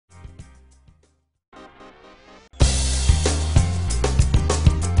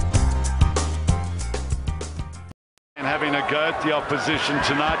go at the opposition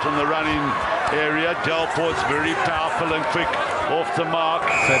tonight on the running area. Delport's very powerful and quick off the mark.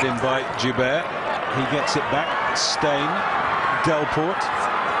 Fed in by Joubert. He gets it back. Steyn. Delport.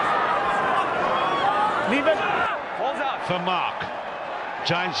 Leave it. Falls out. For Mark.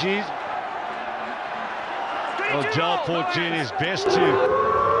 Janji's. Well, Delport doing his best to.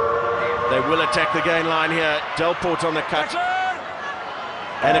 They will attack the gain line here. Delport on the cut.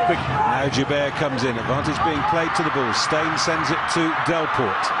 And a quick. Now Joubert comes in. Advantage being played to the Bulls. Steyn sends it to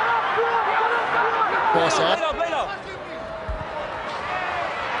Delport. Pass out.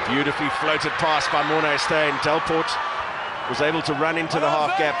 Beautifully floated pass by Morné Steyn. Delport was able to run into the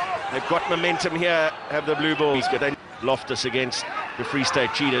half gap. They've got momentum here, have the Blue Bulls. Good. Loftus against the Free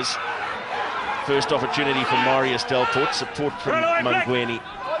State Cheetahs. First opportunity for Marius Delport. Support from Mangweni.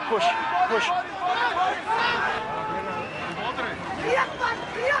 Push, push.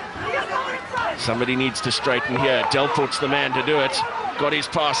 Somebody needs to straighten here. Delport's the man to do it. Got his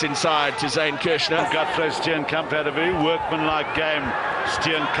pass inside to Zane Kirshner. Guthrow Steenkamp had a very workmanlike game.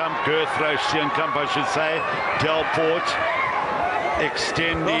 Steenkamp, Guthrow Steenkamp, I should say. Delport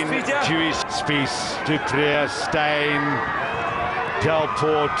extending to his space. Dupré, Steyn,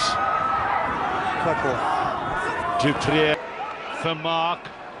 Delport. Dupré for Mark.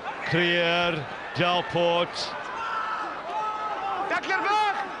 Creer, Delport.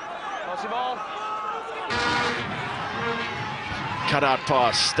 Cut out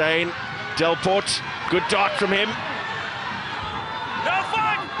pass. Steyn, Delport. Good dart from him.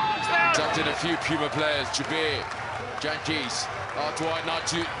 Tucked in a few Puma players. Joubert, Janji's. Out wide now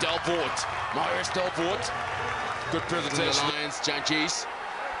to Delport. Marius Delport. Good presentation. Lions, Janji's.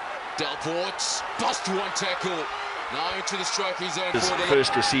 Delport. Bust one tackle. Now into the striking zone. His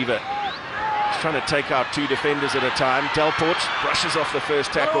first receiver. He's trying to take out two defenders at a time. Delport brushes off the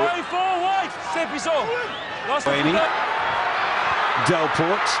first tackle.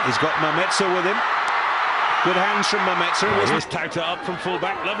 Delport, he's got Mametsa with him. Good hands from Mametsa. Here's Tauta up from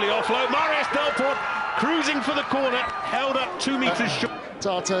fullback. Lovely offload. Marius Delport cruising for the corner. Held up 2 meters short.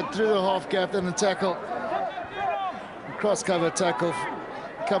 Tauta through the half gap, then the tackle. Cross cover tackle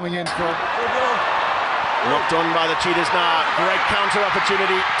coming in from. Knocked on by the Cheetahs now. Great counter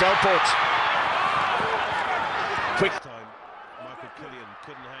opportunity. Delport. Quick. Michael Killian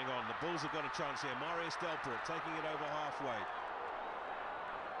couldn't hang on. The Bulls have got a chance here. Marius Delport taking it over halfway.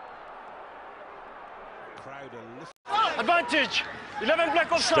 Crowder lift. Advantage. 11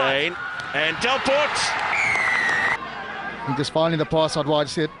 black offside. Steyn and Delport. And just finding the pass out wide.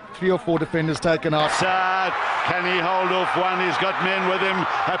 See it, 3 or 4 defenders taken out. Sad. Can he hold off one? He's got men with him.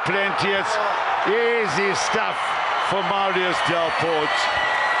 Plenty. It's easy stuff for Marius Delport.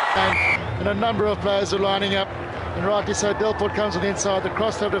 And a number of players are lining up. And rightly so, Delport comes on the inside. The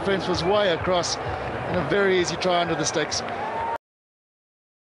cross-cover defence was way across. And a very easy try under the sticks.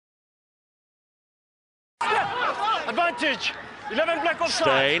 Advantage. 11 black offside.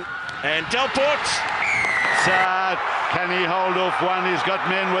 Steyn and Delport. Sad. Can he hold off one? He's got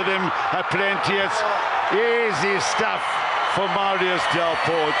men with him. Plenty. It's easy stuff for Marius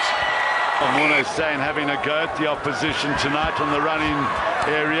Delport. Morné Steyn having a go at the opposition tonight on the running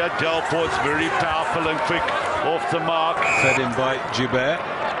area. Delport's very powerful and quick off the mark. Fed in by Joubert.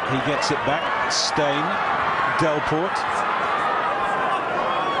 He gets it back. Steyn. Delport.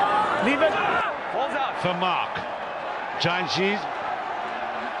 Leave it. Falls out. For Mark. Janji's.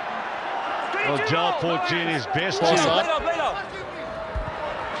 Well, Delport doing his best to.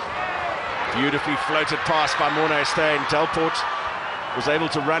 Beautifully floated pass by Morné Steyn. Delport was able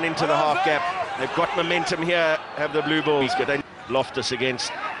to run into the half gap. They've got momentum here, have the Blue Bulls. Good. Loftus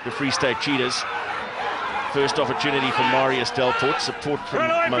against the Free State Cheetahs. First opportunity for Marius Delport. Support from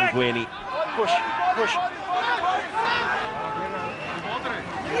Mangweni. Push, push.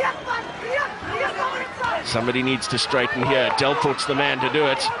 Somebody needs to straighten here. Delport's the man to do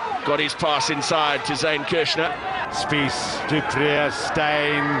it. Got his pass inside to Zane Kirshner. Spies, Dupré,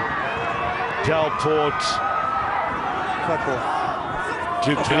 Steyn, Delport.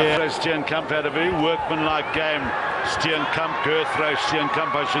 Dupré. Steenkamp had a very workmanlike game. Steenkamp, Guthrow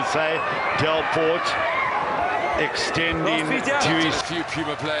Steenkamp, I should say. Delport extending to his. A few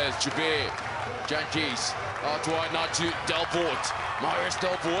Puma players. Joubert, Janji's. Out wide now to Delport. Marius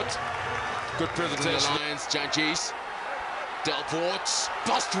Delport. Good presentation. Lions, Janji's. Delport.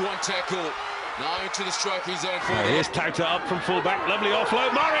 Bust one tackle. Now into the striking zone. Here's Tauta up from fullback. Lovely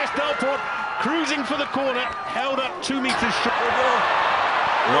offload. Marius Delport cruising for the corner. Held up 2 meters short.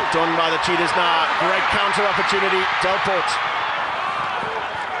 Knocked on by the Cheetahs now. Great counter opportunity. Delport.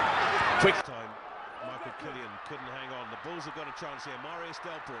 Quick. Michael Killian couldn't hang on. The Bulls have got a chance here. Marius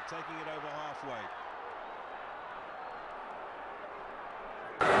Delport taking it over halfway.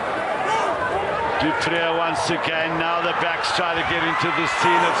 Dupree once again, now the backs try to get into the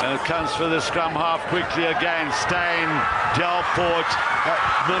scene. And it comes for the scrum half quickly again. Steyn, Delport,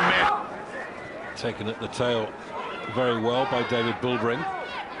 the Met. Taken at the tail very well by David Bulbring.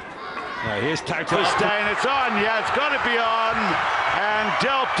 Now here's Tauta. For Steyn, it's on, yeah, it's got to be on. And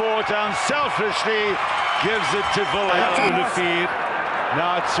Delport unselfishly gives it to Villiers.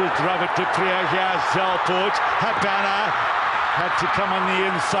 Now it's with Robert Dupree. Here's Delport. Habana had to come on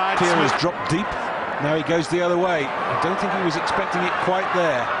the inside. Here has dropped deep. Now he goes the other way. I don't think he was expecting it quite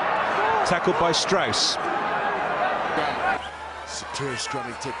there. Tackled by Strauss. Superior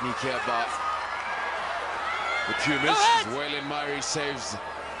scrumming technique here by the Pumas. Waylon Murray saves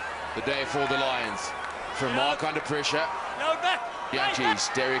the day for the Lions. From Mark under pressure. Yankees,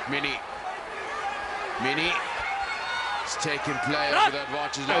 Derek Mini. Mini is taking play over the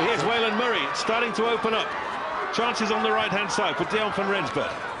advantage. Oh, here's Waylon Murray. It's starting to open up. Chances on the right-hand side for Deon van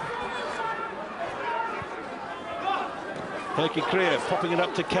Rensburg. Herky Krier popping it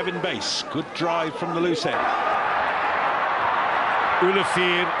up to Kevin Bass. Good drive from the loose end.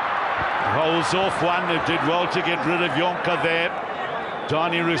 Ulefier holds off one. They did well to get rid of Jonker there.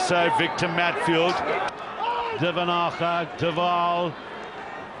 Donny Rousseau, Victor Matfield. Divanacher, Duval.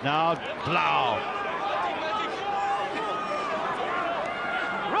 Now Blau.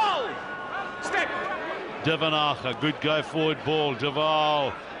 Roll! Step! Divanacher, good go forward ball.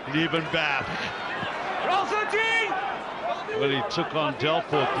 Duval, Liebenbach. Roll 13! Well, he took on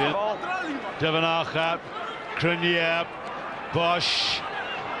Delport then. Divanacher, Crinier, Bosch.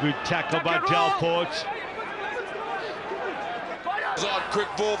 Good tackle by Delport. On, quick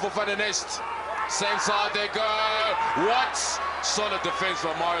ball for Van der Nest. Same side they go. What? Solid defense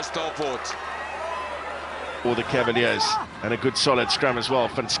from Marius Delport. For the Cavaliers, and a good solid scrum as well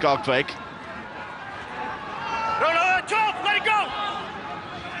from Skalkwyk. No, 12, let it go!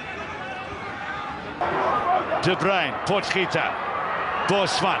 De Bruin, Potgieter,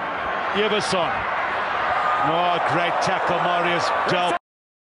 Bosman, Iverson. Oh, great tackle, Marius Delport.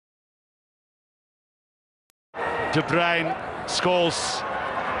 De Bruin, Scholes.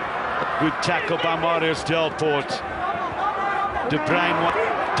 Good tackle by Marius Delport. De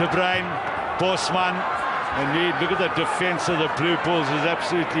Bruin, Bosman. And look at the defense of the Blue Bulls is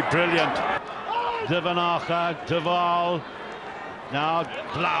absolutely brilliant. Divanacher, Duval. Now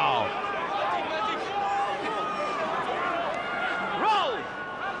Blau. Roll!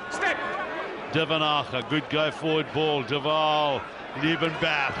 Step! Divanacher, good go forward ball. Duval,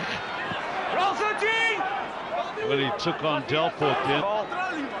 Liebenbach. Roll 13! Well, he took on Delport then.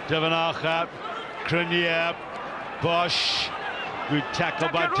 Divanacher, Crinier, Bosch. Good tackle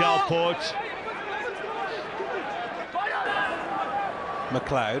by Delport.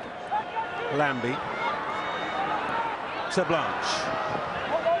 McLeod, Lambie, to Blanche.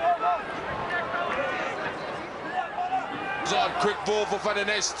 On, quick ball for Van der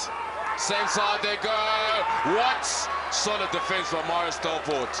Nest. Same side they go. What? Solid defense from Marius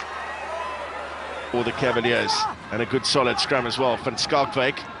Delport. For the Cavaliers, and a good solid scrum as well from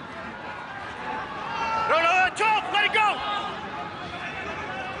Skalkwyk. No, 12, let it go!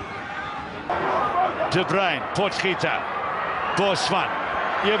 De Bruin, Potgieter, Bosman,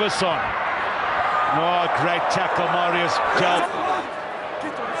 Iverson. Oh, great tackle, Marius Delport.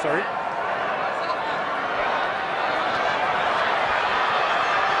 Sorry.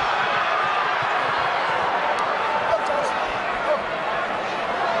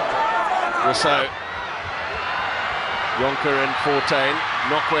 Rousseau, Jonker and Fortain,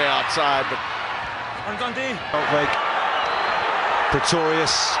 knockway outside, but Skalkwyk,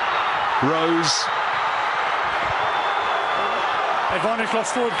 Pretorius, Rose. Advantage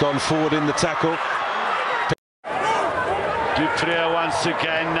lost forward. Gone forward in the tackle. Dupree once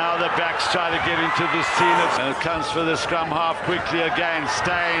again, now the backs try to get into the scene. And it comes for the scrum half quickly again.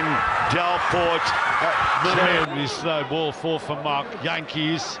 Steyn, Delport, the slow ball for Mark.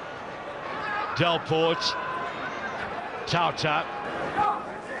 Yankees, Delport, Tauta.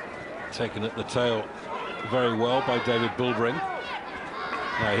 Taken at the tail very well by David Bulbring.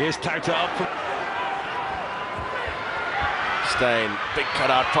 Now here's Tauta up from Steyn, big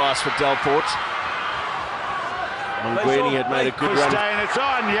cutout pass for Delport. Mangweni had made a good run. Steyn, it's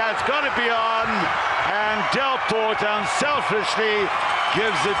on, yeah, it's got to be on. And Delport unselfishly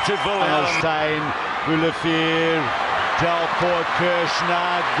gives it to Villiers. Steyn, Ulefier, Delport,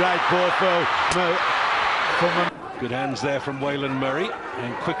 Kirshner, great ball for good hands there from Waylon Murray,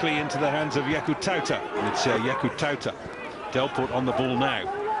 and quickly into the hands of Yaku Tauta. It's Yaku Tauta. Delport on the ball now.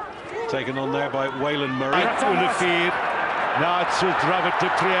 Taken on there by Waylon Murray. Ulefier. Now it's with Robert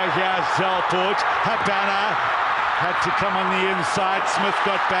Dupree. Here's Delport. Habana had to come on the inside. Smith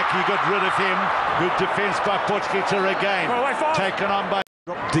got back, he got rid of him. Good defence by Potgieter again. Taken on by...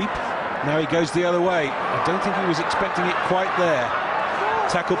 Deep. Now he goes the other way. I don't think he was expecting it quite there.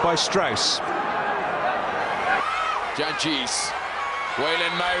 Tackled by Strauss. Jantjies.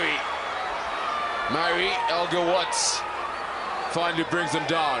 Waylon Murray, Elgar Watts finally brings them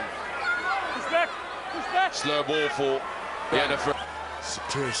down. Slow ball for the NFL.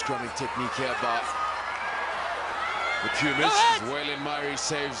 Superior scrumming technique here by the Pumas. Waylon Murray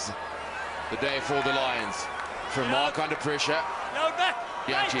saves the day for the Lions. From Mark under pressure.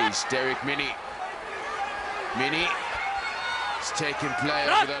 Jantjies, Derek Mini. He's taking play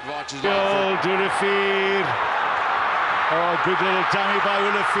over the advantage. Dulafir. Oh, good little dummy by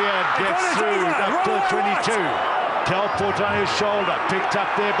Ulafir. Gets through up to 22. Delport on his shoulder. Picked up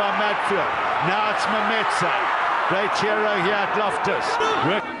there by Matfield. Now it's Mametsa. Great hero here at Loftus.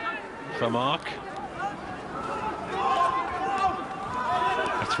 For Mark.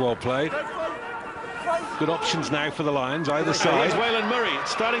 That's well played. Good options now for the Lions, either side. Here's Waylon Murray.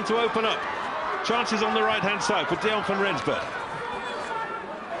 It's starting to open up. Chances on the right-hand side for Deon van Rensburg.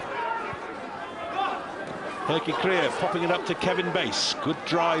 Herky Krier popping it up to Kevin Bass. Good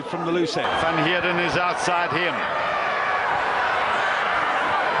drive from the loose end. Van Heerden is outside him.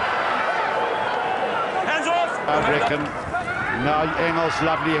 Hands off! I reckon. Now Engels,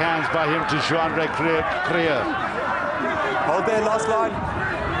 lovely hands by him to Joandre Krier. Hold there, last line.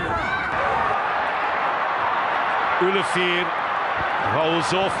 Ulafir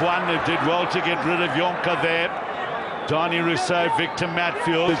holds off one. They did well to get rid of Jonker there. Donny Rousseau, Victor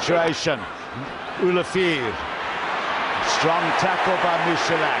Matfield. Situation. Ulafir. Strong tackle by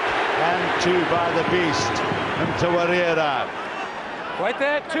Michalak. And two by the Beast. And Tawarera. Right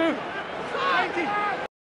there, two.